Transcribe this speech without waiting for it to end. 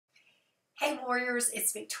Hey Warriors,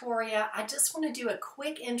 it's Victoria. I just want to do a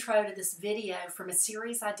quick intro to this video from a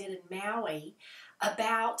series I did in Maui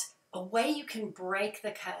about a way you can break the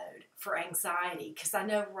code for anxiety. Because I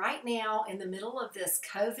know right now in the middle of this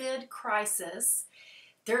COVID crisis,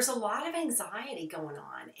 there's a lot of anxiety going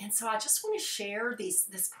on. And so I just want to share this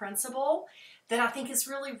principle that I think is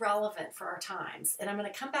really relevant for our times. And I'm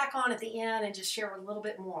going to come back on at the end and just share a little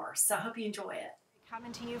bit more. So I hope you enjoy it.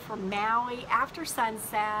 Coming to you from Maui after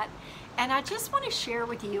sunset, and I just want to share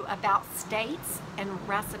with you about states and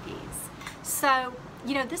recipes. So,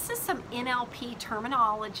 this is some NLP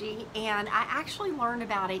terminology, and I actually learned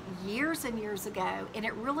about it years and years ago, and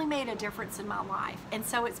it really made a difference in my life. And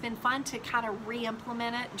so it's been fun to kind of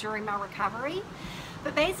re-implement it during my recovery.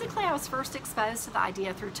 But basically, I was first exposed to the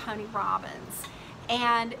idea through Tony Robbins.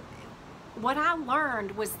 And what I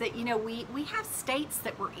learned was that, we have states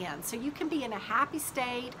that we're in. So you can be in a happy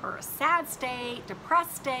state or a sad state,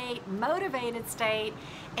 depressed state, motivated state.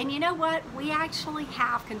 And you know what? We actually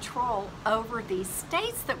have control over these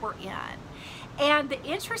states that we're in. And the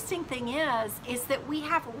interesting thing is that we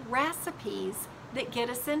have recipes that get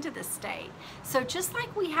us into this state. So just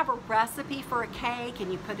like we have a recipe for a cake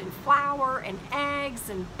and you put in flour and eggs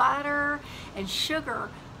and butter and sugar,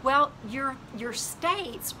 well, your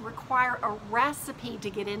states require a recipe to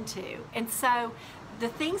get into. And so the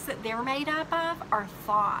things that they're made up of are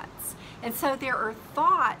thoughts. And so there are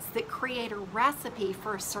thoughts that create a recipe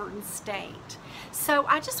for a certain state. So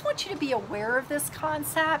I just want you to be aware of this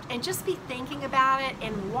concept and just be thinking about it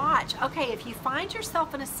and watch. Okay, if you find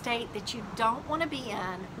yourself in a state that you don't want to be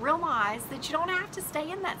in, realize that you don't have to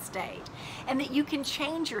stay in that state and that you can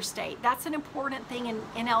change your state. That's an important thing in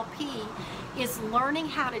NLP, is learning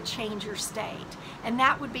how to change your state. And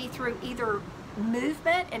that would be through either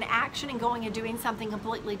movement and action and going and doing something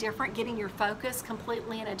completely different, getting your focus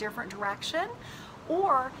completely in a different direction,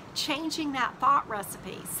 or changing that thought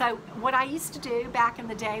recipe. So what I used to do back in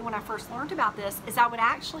the day when I first learned about this is I would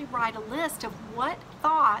actually write a list of what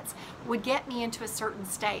thoughts would get me into a certain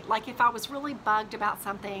state. Like if I was really bugged about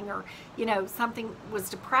something, or something was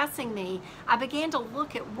depressing me, I began to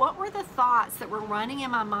look at what were the thoughts that were running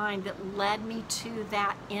in my mind that led me to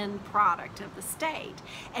that end product of the state.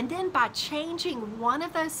 And then by changing one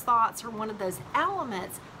of those thoughts or one of those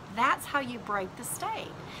elements, that's how you break the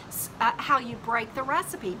state, how you break the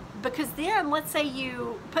recipe. Because then, let's say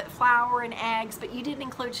you put flour and eggs, but you didn't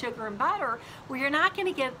include sugar and butter, well, you're not going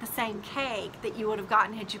to get the same cake that you would have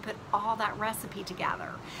gotten had you put all that recipe together.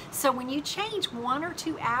 So when you change one or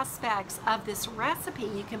two aspects of this recipe,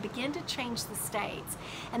 you can begin to change the states.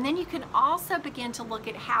 And then you can also begin to look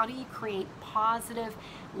at how do you create positive,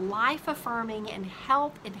 life-affirming and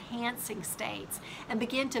health-enhancing states, and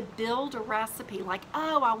begin to build a recipe like,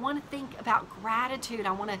 oh, I want to think about gratitude.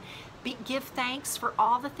 I want to give thanks for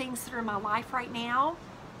all the things that are in my life right now.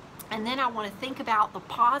 And then I want to think about the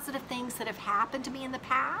positive things that have happened to me in the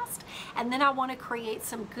past. And then I want to create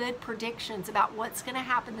some good predictions about what's going to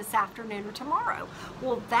happen this afternoon or tomorrow.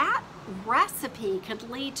 Well, that recipe could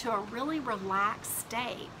lead to a really relaxed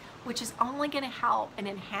state, which is only going to help and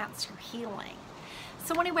enhance your healing.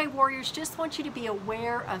 So anyway, Warriors, just want you to be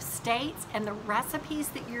aware of states and the recipes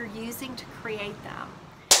that you're using to create them.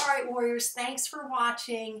 All right, Warriors, thanks for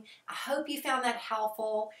watching. I hope you found that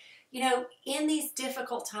helpful. In these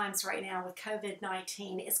difficult times right now with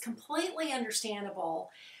COVID-19, it's completely understandable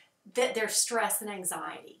that there's stress and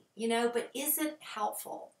anxiety, but is it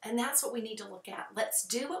helpful? And that's what we need to look at. Let's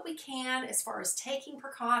do what we can as far as taking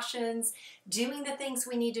precautions, doing the things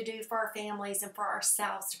we need to do for our families and for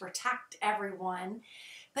ourselves to protect everyone.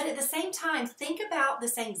 But at the same time, think about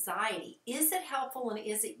this anxiety. Is it helpful and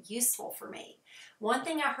is it useful for me? One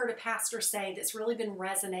thing I heard a pastor say that's really been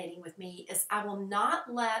resonating with me is, I will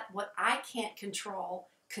not let what I can't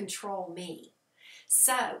control me.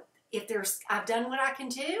 So I've done what I can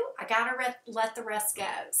do, I gotta let the rest go.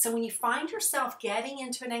 So when you find yourself getting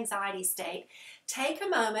into an anxiety state, take a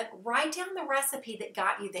moment, write down the recipe that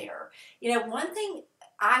got you there. One thing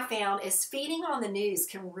I found is feeding on the news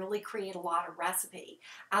can really create a lot of recipe.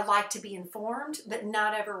 I like to be informed, but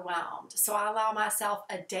not overwhelmed. So I allow myself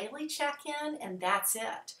a daily check-in, and that's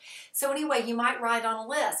it. So anyway, you might write on a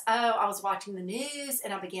list, oh, I was watching the news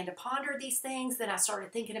and I began to ponder these things. Then I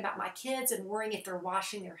started thinking about my kids and worrying if they're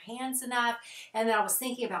washing their hands enough. And then I was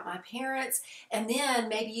thinking about my parents. And then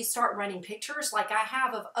maybe you start running pictures like I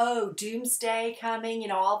have of, oh, doomsday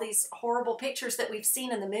coming, all these horrible pictures that we've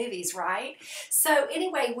seen in the movies, right? So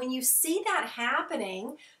anyway, when you see that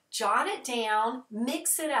happening, jot it down,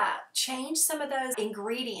 mix it up, change some of those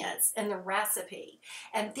ingredients in the recipe.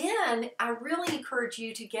 And then I really encourage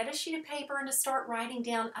you to get a sheet of paper and to start writing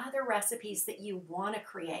down other recipes that you want to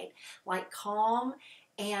create, like calm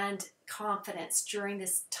and confidence during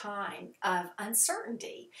this time of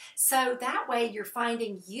uncertainty. So that way you're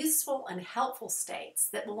finding useful and helpful states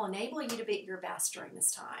that will enable you to be at your best during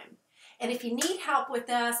this time. And if you need help with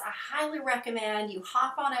this, I highly recommend you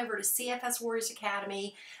hop on over to CFS Warriors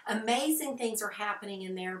Academy. Amazing things are happening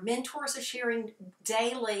in there. Mentors are sharing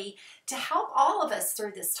daily to help all of us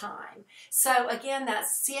through this time. So again,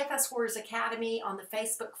 that's CFS Warriors Academy on the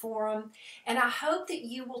Facebook forum. And I hope that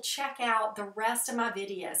you will check out the rest of my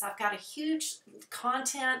videos. I've got a huge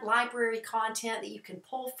library content that you can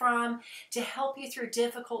pull from to help you through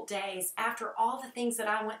difficult days after all the things that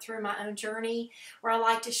I went through in my own journey, where I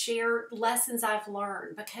like to share lessons I've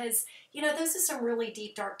learned, because those are some really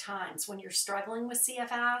deep, dark times when you're struggling with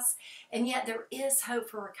CFS, and yet there is hope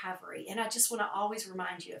for recovery, and I just want to always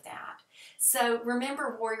remind you of that. So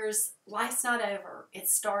remember, warriors, life's not over.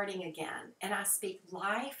 It's starting again, and I speak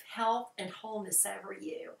life, health, and wholeness over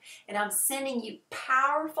you, and I'm sending you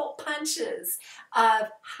powerful punches of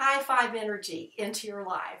high five energy into your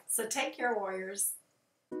life. So take care, warriors.